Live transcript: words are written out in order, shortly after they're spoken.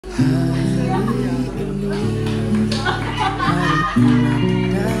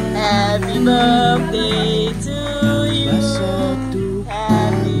Happy birthday to you.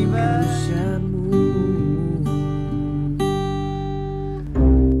 Happy birthday.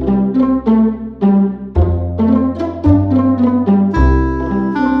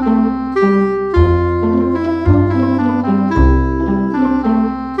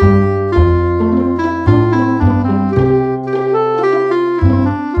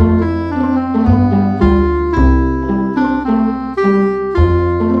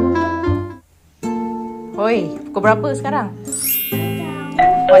 Pukul berapa sekarang?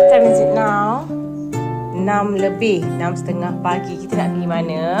 What time is it now? 6 lebih, 6:30 pagi. Kita nak pergi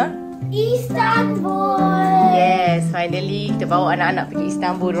mana? Istanbul. Yes, finally kita bawa anak-anak pergi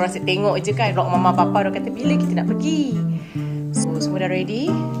Istanbul. Diorang asyik tengok je kan vlog mama papa. Diorang kata bila kita nak pergi. So semua dah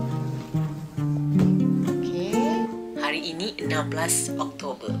ready? Okay. Hari ini 16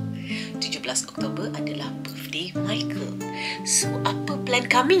 Oktober. 17 Oktober adalah birthday Michael. So apa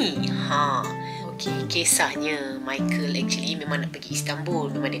plan kami? Okay, kisahnya Michael actually memang nak pergi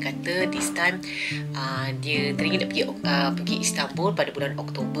Istanbul. Memang dia kata this time dia teringin nak pergi Istanbul pada bulan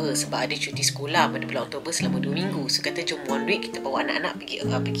Oktober sebab ada cuti sekolah pada bulan Oktober selama 2 minggu. So kata jom one week kita bawa anak-anak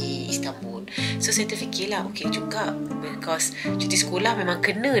pergi Istanbul. So saya terfikirlah okay juga because cuti sekolah memang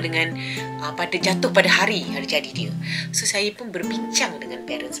kena dengan pada jatuh pada hari jadi dia. So saya pun berbincang dengan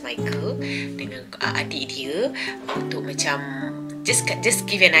parents Michael, dengan adik dia untuk macam just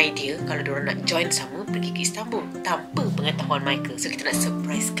give an idea kalau diorang nak join sama pergi ke Istanbul tanpa pengetahuan Michael. So kita nak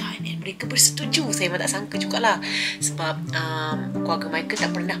surprise kan, and mereka bersetuju. Saya memang tak sangka jugalah sebab keluarga Michael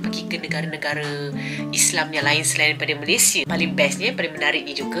tak pernah pergi ke negara-negara Islam yang lain selain daripada Malaysia. Paling bestnya, paling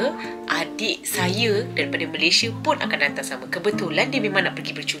menariknya juga, adik saya daripada Malaysia pun akan datang sama. Kebetulan dia memang nak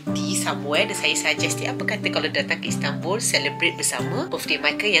pergi bercuti somewhere dan saya suggest dia, apa kata kalau datang ke Istanbul celebrate bersama birthday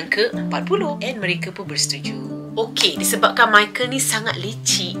Michael yang ke-40, and mereka pun bersetuju. Okey, disebabkan Michael ni sangat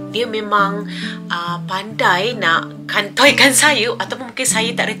leceh, dia memang pandai nak kantoikan saya, ataupun mungkin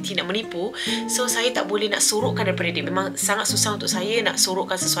saya tak reti nak menipu. So saya tak boleh nak sorokkan daripada dia. Memang sangat susah untuk saya nak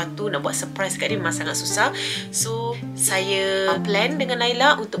sorokkan sesuatu, nak buat surprise kat dia memang sangat susah. So saya plan dengan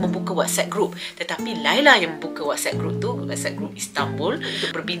Laila untuk membuka WhatsApp group. Tetapi Laila yang membuka WhatsApp group tu, WhatsApp group Istanbul,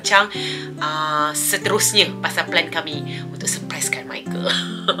 untuk berbincang seterusnya pasal plan kami untuk surprisekan Michael.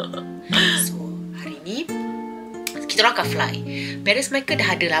 So hari ni kita orang akan fly. Parents Michael dah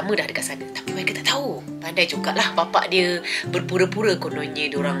ada lama dah dekat sana, tapi mereka tak tahu. Pandai jugalah bapak dia berpura-pura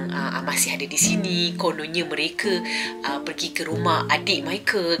kononnya diorang masih ada di sini. Kononnya mereka pergi ke rumah adik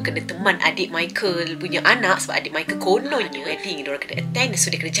Michael, kena teman adik Michael punya anak sebab adik Michael kononnya wedding, diorang kena attend.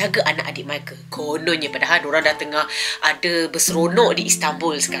 So dia kena jaga anak adik Michael. Kononnya padahal diorang dah tengah ada berseronok di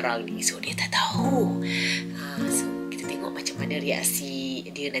Istanbul sekarang ni. So dia tak tahu. So kita tengok macam mana reaksi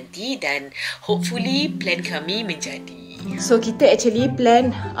dia nanti, dan hopefully plan kami menjadi. So kita actually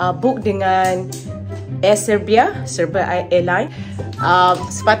plan book dengan Air Serbia Airline.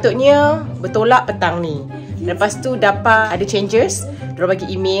 Sepatutnya bertolak petang ni. Lepas tu dapat ada changes. Diorang bagi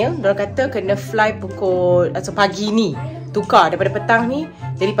email, diorang kata kena fly pukul pagi ni. Tukar daripada petang ni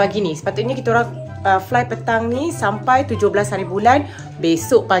jadi pagi ni. Sepatutnya kita orang fly petang ni sampai 17 hari bulan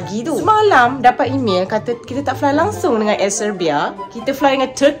besok pagi tu. Semalam dapat email kata kita tak fly langsung dengan Air Serbia, kita fly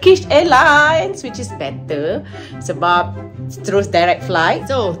dengan Turkish Airlines, which is better sebab terus direct flight.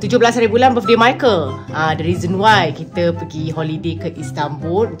 So 17 hari bulan birthday Michael. The reason why kita pergi holiday ke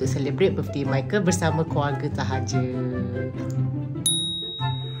Istanbul untuk celebrate birthday Michael bersama keluarga sahaja.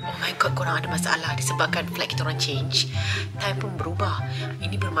 Oh my god, korang ada masalah disebabkan flight kita orang change. Time pun berubah.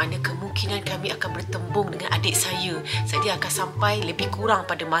 Ini bermakna kemungkinan kami akan bertembung dengan adik saya. Dia akan sampai lebih kurang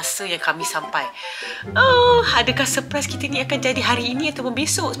pada masa yang kami sampai. Adakah surprise kita ni akan jadi hari ini ataupun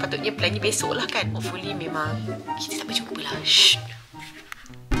besok? Sepatutnya plannya besok lah kan. Hopefully memang kita tak berjumpa lah. Shh.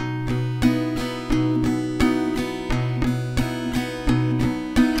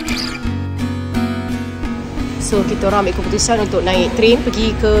 So kita orang ambil keputusan untuk naik train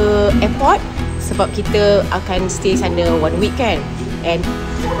pergi ke airport sebab kita akan stay sana 1 week kan. And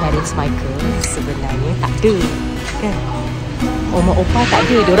parents Michael sebenarnya tak ada kan. Oma opa tak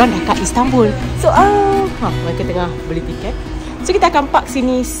ada, diorang dah kat Istanbul. So mereka tengah beli tiket. So kita akan park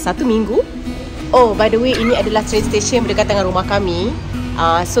sini 1 minggu. Oh by the way, ini adalah train station berdekatan dengan rumah kami.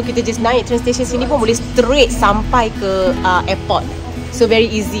 So kita just naik train station sini pun boleh straight sampai ke airport. So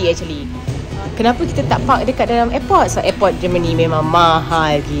very easy actually. Kenapa kita tak park dekat dalam airport? So airport Germany memang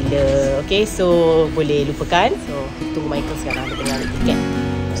mahal gila. Okay, so boleh lupakan. So kita tunggu Michael sekarang, dia tengah ambil tiket.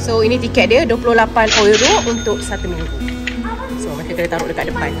 So ini tiket dia 28 euro untuk 1 minggu. So mereka kena taruh dekat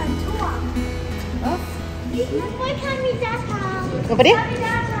depan. Apa dia?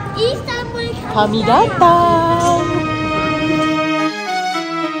 Istanbul. Kami datang.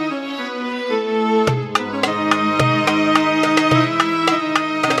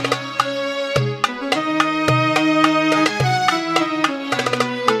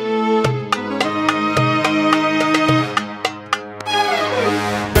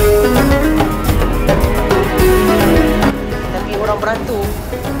 Tapi orang beratur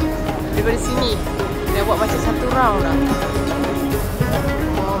daripada sini dah buat macam satu round dah.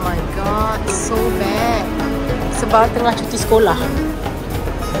 Oh my god, so bad. Sebab tengah cuti sekolah.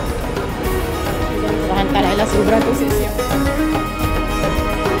 Dah hantar Ella suruh beratur siap-siap.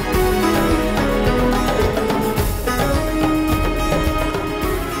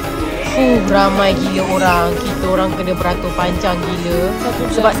 Ramai gila orang. Kita orang kena beratur panjang gila.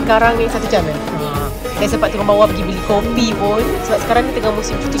 Sebab sekarang ni 1 jam Saya sempat turun bawah pergi beli kopi pun. Sebab sekarang ni tengah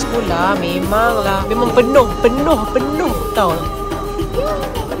musim cuti sekolah. Memang penuh tau.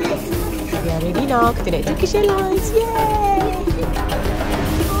 We are ready now. Kita naik Turkish Airlines. Yay!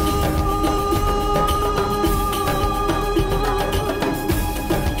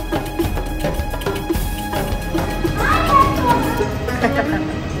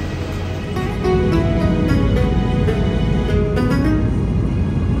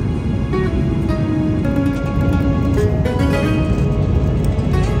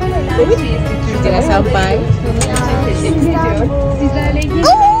 Kita dah sampai.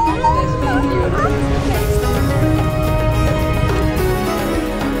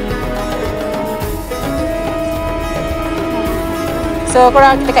 So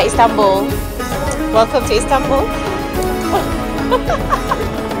korang, kita kat Istanbul. Welcome to Istanbul.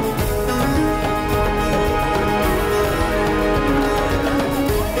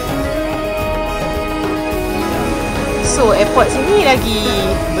 So airport sini lagi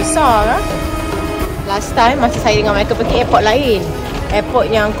besar kan? Last time masa saya dengan mereka pergi airport lain, airport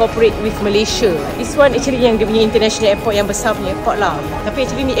yang cooperate with Malaysia. This one actually yang dia punya international airport, yang besar punya airport lah. Tapi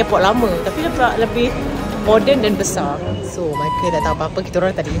actually ni airport lama, tapi lebih modern dan besar. So mereka tak tahu apa-apa. Kita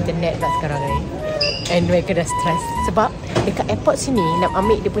orang tak ada internet lah sekarang ni. And mereka dah stress sebab dekat airport sini nak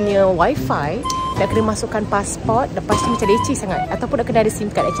ambil dia punya wifi, nak kena masukkan pasport. Lepas tu macam leceh sangat. Ataupun nak kena ada SIM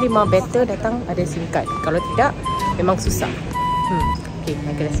card. Actually memang better datang ada SIM card. Kalau tidak memang susah. Okay,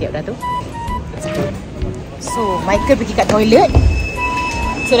 Michael dah siap dah tu. So Michael pergi kat toilet.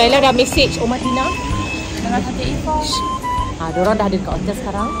 So Laila dah message Oma Tina dengan Tante Ifah. Diorang dah ada dekat hotel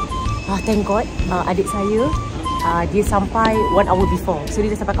sekarang. Thank God. Adik saya dia sampai 1 hour before. So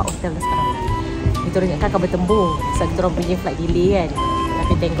dia dah sampai kat hotel dah sekarang. Kita orang ingatkan akan bertembung sebab kita orang punya flight delay kan.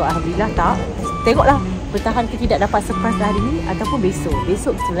 Tapi thank God, alhamdulillah tak. Tengoklah bertahan ke tidak dapat surprise hari ni ataupun besok.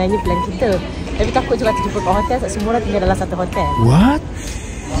 Besok sebenarnya plan kita. Tapi takut juga terjumpa kat hotel sebab semua orang tinggal dalam satu hotel. What?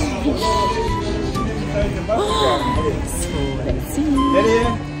 So let's see.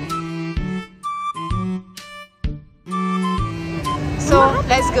 So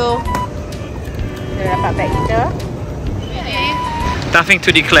let's go. Kita dapat bag kita. Nothing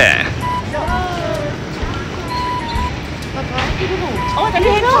to declare. Oh, tadi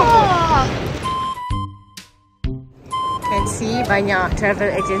enak. Can see banyak travel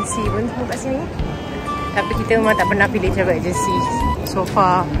agency pun semua kat sini. Tapi kita memang tak pernah pilih travel agency. So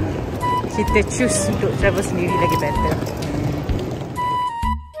far kita choose untuk travel sendiri lagi better.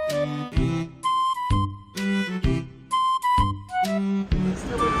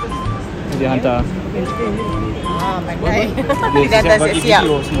 Dia hantar. Pandai. Dia dah siap-siap.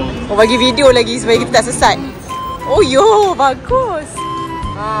 Oh, bagi video lagi supaya kita tak sesat. Oh yo, bagus.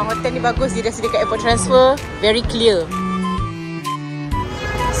 Hotel ni bagus. Dia dah sediakan airport transfer. Very clear.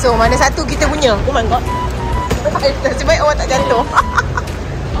 So, mana satu kita punya? Oh my god. Nasib baik awak tak jatuh.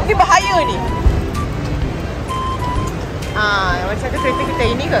 Ini bahaya ni. Macam tu kereta kita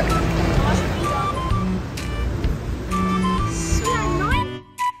ini ke?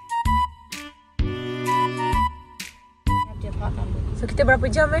 So, kita berapa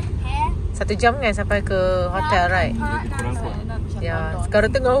jam 1 jam kan sampai ke hotel, right? Ya,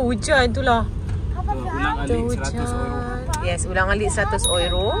 sekarang tengah hujan tu lah. Ulang alik 100 euro. Yes, ulang alik 100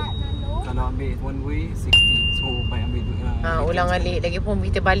 euro. Kalau ambil one way 60. So baik ambil duit lah. Ulang alik. Lagipun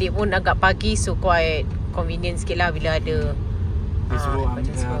kita balik pun agak pagi, so quite convenient sikit lah bila ada. Dia suruh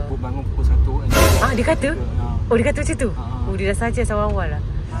bangun pukul 1. Dia kata? Oh, dia kata macam tu? Dia dah saja awal-awal lah.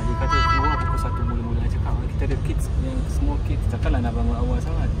 Dia kata keluar pukul 1 mula-mula. Cakap kita ada kids yang semua kids. Takkanlah nak bangun awal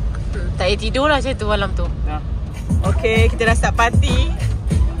sangat. Tak payah tidur lah macam tu malam tu. Okay, kita dah start party.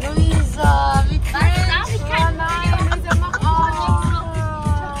 Luisa,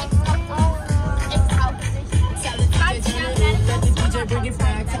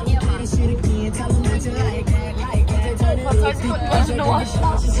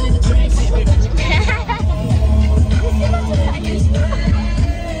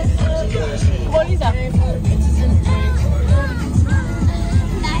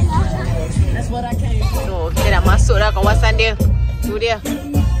 So, kita dah masuk dah kawasan dia. Tu dia.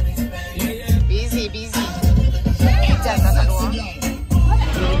 Busy. Hujan dah kat luar.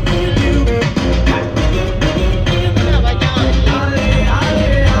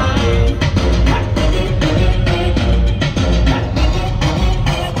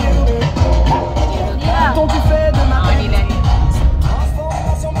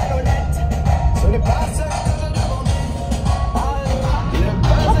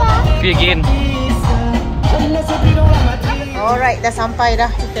 Again. Alright, dah sampai dah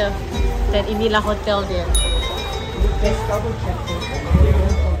kita. Dan inilah hotel dia.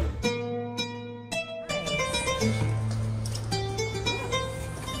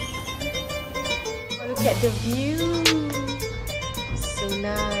 Look at the view. So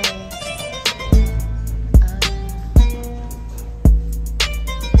nice.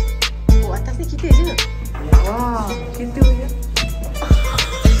 Oh, atas ni kita je. Wow, kita je.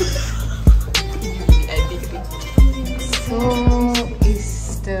 So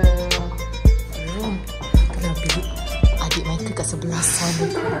is the room. Kenapa adik Michael kat sebelah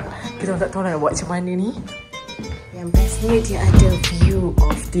sana? Kita tak tahu nak buat macam mana ni. Yang bestnya dia ada view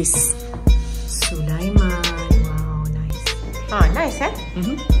of this Sulaiman. Wow, nice. Nice eh?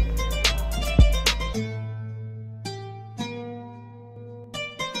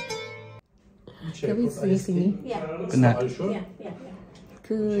 Kami sini. Penat.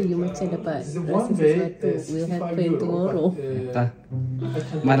 Ke you macam dapat rasa sesuatu will happen tomorrow. Tak.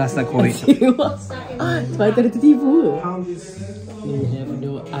 Malas nak korek. Sebab tu ada tertipu. You have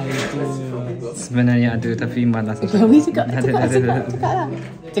no idea. Sebenarnya ada tapi malas. Kami cakap lah.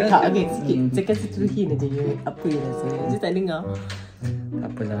 Cakap agak sikit. Cakap seteruhin aja you. Apa you rasa? Dia tak dengar.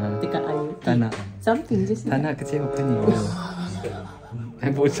 Tak apalah. Dekat air. Tak nak. Something just Tak nak kecewakan ni. I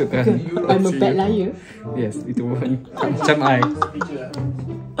bocorkan. I'm a bad liar. Yes, itu pun. Macam I.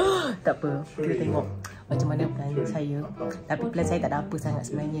 Tak apa, kita tengok macam mana plan saya. Tapi plan saya tak ada apa sangat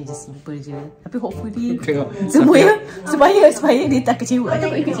sebenarnya, just simple je. Tapi hopefully Tengok. supaya dia tak kecewa.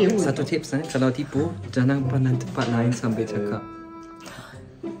 Atau dia kecewa. Satu tips kalau tipu, jangan pandang tempat lain sambil cakap.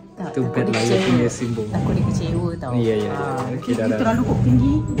 Itu bad liar punya simbol. Takut dia kecewa tau. Ya. Okay, dah. Terlalu kok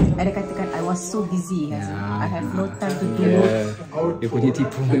tinggi. Ada katakan I was so busy. I have no time to do. Dia punya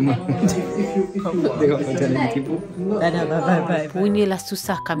tipu memang. Tengok macam mana dia tipu. Dah, bye. Punyalah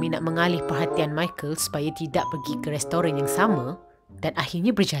susah kami nak mengalih perhatian Michael supaya tidak pergi ke restoran yang sama dan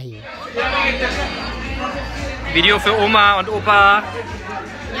akhirnya berjaya. Video für Oma und Opa.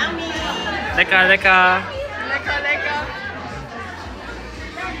 Yummy. Lecker.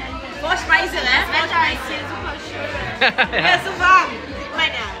 Vorspeise, ne? Wetter ist hier super schön. Ja, so warm. Sieht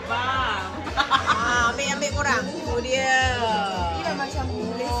man ja. Warm. Ambil kurang. Oh dia. Dia macam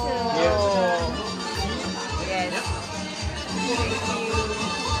Malaysia. Yes.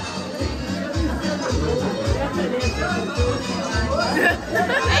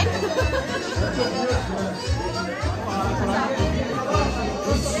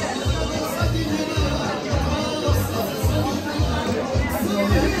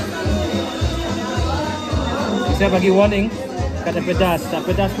 Saya bagi warning, kata pedas, tak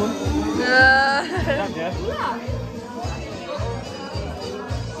pedas pun. Sedap je.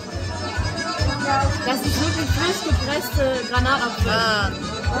 Das ist wirklich frisch gepresste Granatapfel.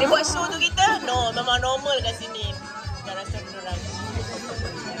 Dia buat show tu kita? No, memang normal kat sini. Tak rasa beneran.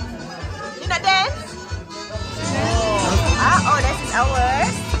 You nak dance? Oh, this is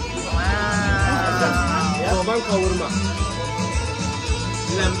ours. Wow. Abang kau rumah.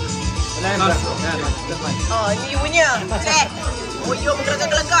 Oh, ni you punya. Set. Oh, you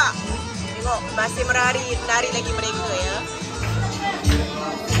bergelegak-gelegak. Tengok, masih menari lagi mereka ya.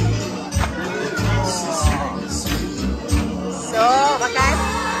 So, makan.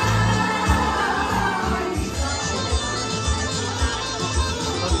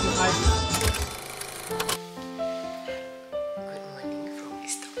 Good morning from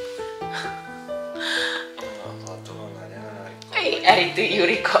Istanbul. Hari tu you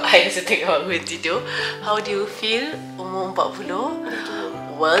record I rasa tengok aku tidur. How do you feel? Umur 40.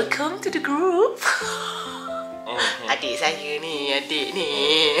 Welcome to the group. Adik saya ni,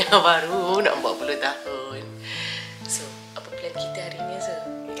 baru nak 40 tahun. So, apa plan kita hari ni Azhar?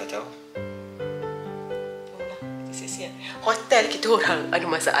 Tak tahu. Tengoklah, kita siap-siap. Hotel kita orang ada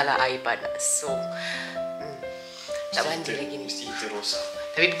masalah air panas. So, tak mandi lagi ni. Mesti kita rosak.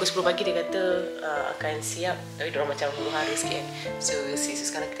 Tapi pukul 10 pagi dia kata akan siap. Tapi diorang macam huru-hara sikit kan. So we'll see. So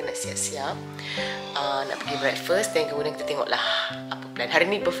sekarang kita nak siap-siap nak pergi breakfast. Dan kemudian kita tengoklah apa plan.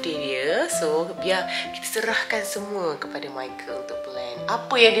 Hari ni birthday dia. So biar kita serahkan semua kepada Michael untuk plan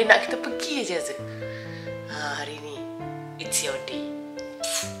apa yang dia nak kita pergi aja. Hari ni it's your day.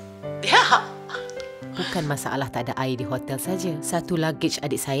 Bukan masalah tak ada air di hotel saja. Satu luggage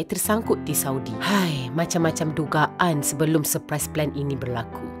adik saya tersangkut di Saudi. Hai, macam-macam dugaan sebelum surprise plan ini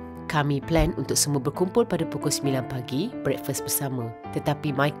berlaku. Kami plan untuk semua berkumpul pada pukul 9 pagi, breakfast bersama.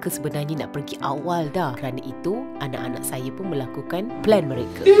 Tetapi Michael sebenarnya nak pergi awal dah. Kerana itu, anak-anak saya pun melakukan plan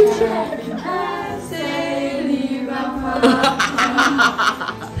mereka.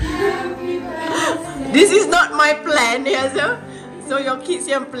 This is not my plan, ya, so your kids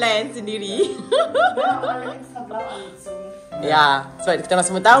yang plan sendiri. Ya, sebab kita orang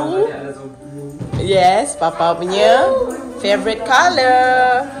semua tahu. Yes, Papa punya favorite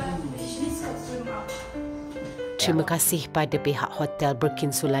colour. Terima kasih pada pihak hotel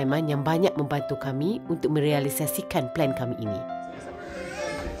Burckin Sulaiman yang banyak membantu kami untuk merealisasikan plan kami ini.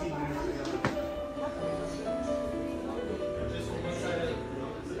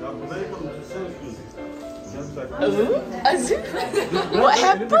 Azul, what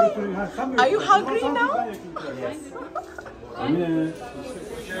happened? Are you hungry now?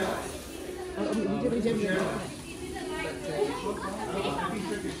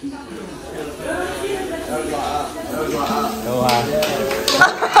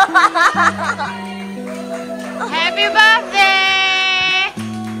 Happy birthday!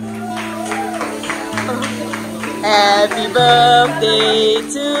 Happy birthday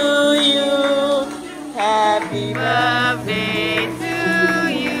to you. Happy birthday to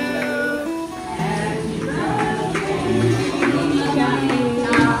you.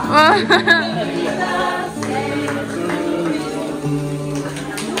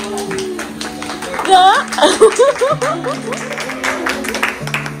 Yeah.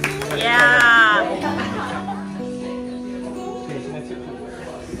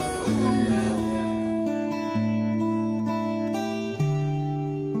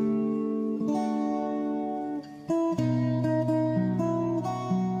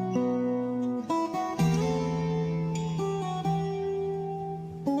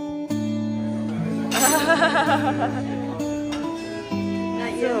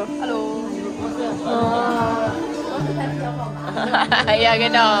 Hello. Ya,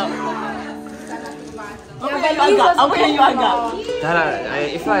 genau. Apa yang you agak? Dah lah,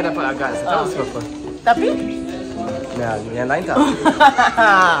 if I dapat agak, saya tahu sebab apa. Tapi? Ya, yang lain tak.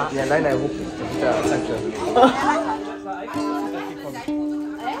 Yang lain I hope tak sangka.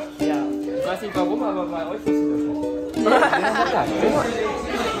 Ya, terima kasih Pak Rumah, Bapak Oi, kasih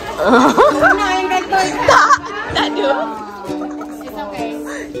Tak ada.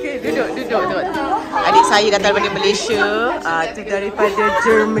 Okay, duduk. Adik saya datang dari Malaysia, tu daripada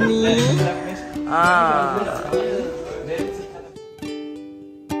Germany.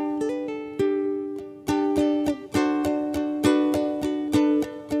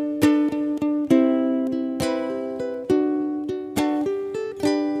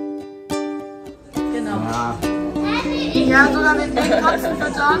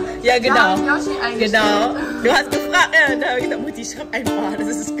 Ja, genau. Genau. Du hast gefragt, dah kita putih shop einfach.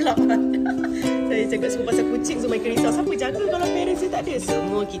 Das ist klar. Saya cakap semua pasal kucing, semua mereka risau. Siapa jaga kalau parents dia tak ada?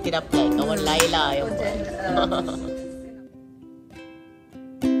 Semua kita dapat. Kawan Laila yang buat.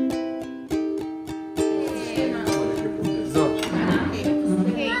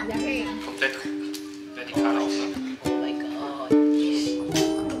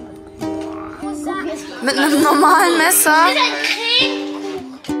 Mit einem normalen Messer?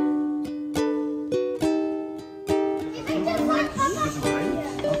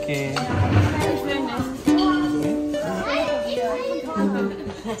 Okay.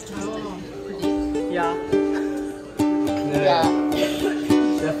 Ja. Ja.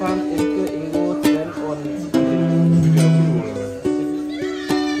 Stefan, Imke, Ingo, Sven und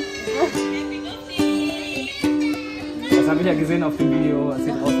das habe ich ja gesehen auf dem Video. Das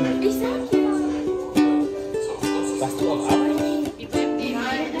sieht aus wie... Ich sag dir. Warst du auch ab?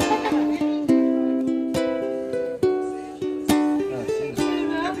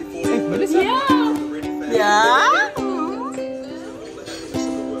 Ja.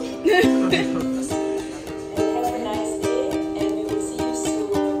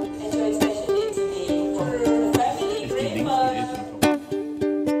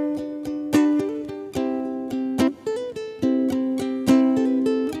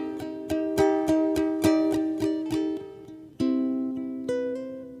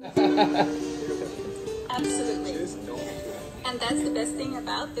 And that's the best thing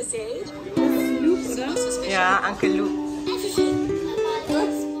about this age. Ya, Uncle Luke.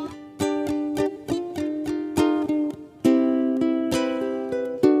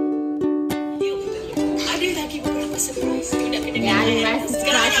 Ada lagi beberapa surprise tu nak kena dengar.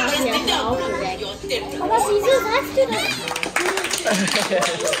 Sekarang yang mesti tahu your turn.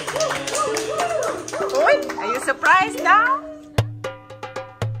 Oi, are you surprised now?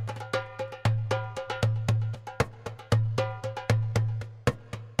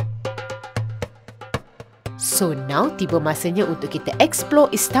 So now tiba masanya untuk kita explore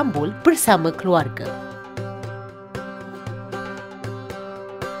Istanbul bersama keluarga.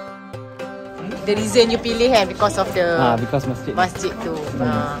 The reason you pilih kan because of the Because masjid. masjid tu.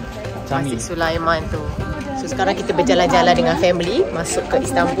 Masjid Sulaiman tu. So sekarang kita berjalan-jalan dengan family masuk ke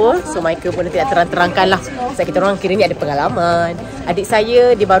Istanbul. So Michael pun nanti nak terang-terangkan lah. Sebab kita orang kira ni ada pengalaman. Adik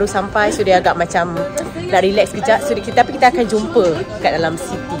saya dia baru sampai, so dia agak macam nak relax kejap. So tapi kita akan jumpa kat dalam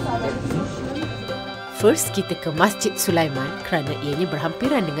city. First kita ke Masjid Sulaiman kerana ianya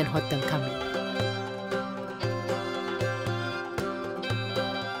berhampiran dengan hotel kami.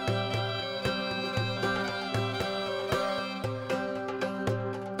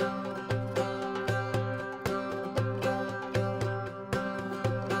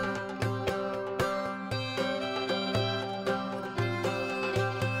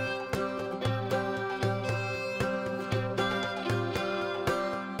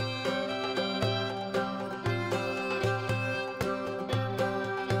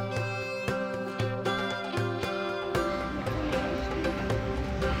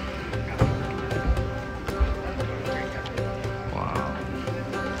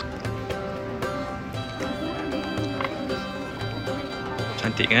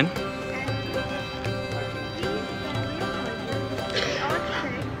 Cantik kan?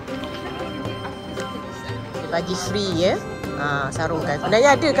 Dia bagi free ya. Sarung kan.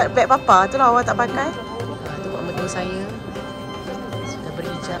 Sebenarnya ada kat beg papa tu lah, awak tak pakai. Tu mak mertua saya sudah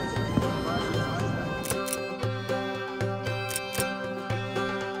berhijab.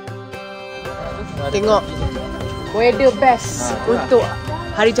 Tengok weather best untuk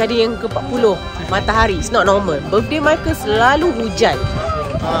hari jadi yang ke-40 matahari. It's not normal. Birthday Michael selalu hujan.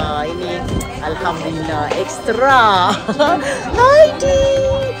 Ini alhamdulillah extra. Heidi.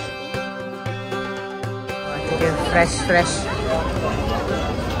 Dia fresh.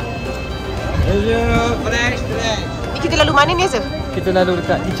 Ni kita lalu mana ni Azif? Kita lalu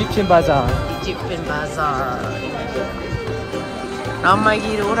dekat Egyptian Bazaar. Egyptian Bazaar. Ramai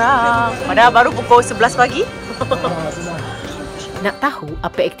gila orang. Padahal baru pukul 11 pagi. Nak tahu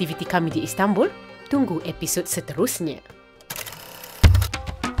apa aktiviti kami di Istanbul? Tunggu episod seterusnya.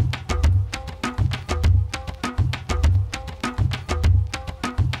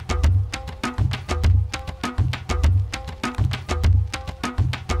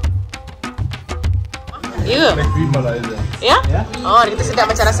 Ya? Ya? Oh, kita sedap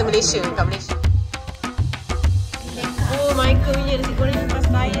macam rasa Malaysia kat Malaysia. Oh, Michael punya nasi goreng lepas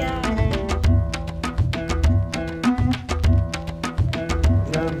bayar.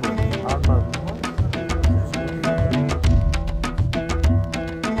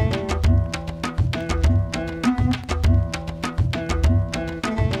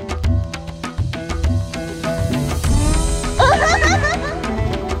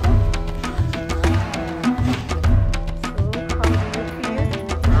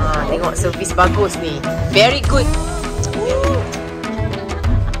 Tengok servis bagus ni. Very good.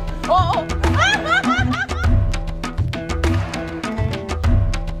 Oh.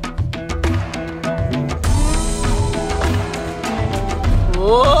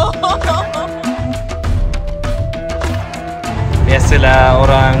 Biasalah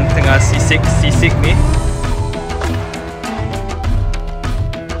orang tengah sisik ni.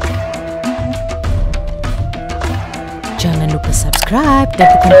 Jangan lupa subscribe dan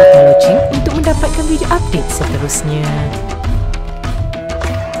tekan butang loceng untuk mendapatkan video update seterusnya.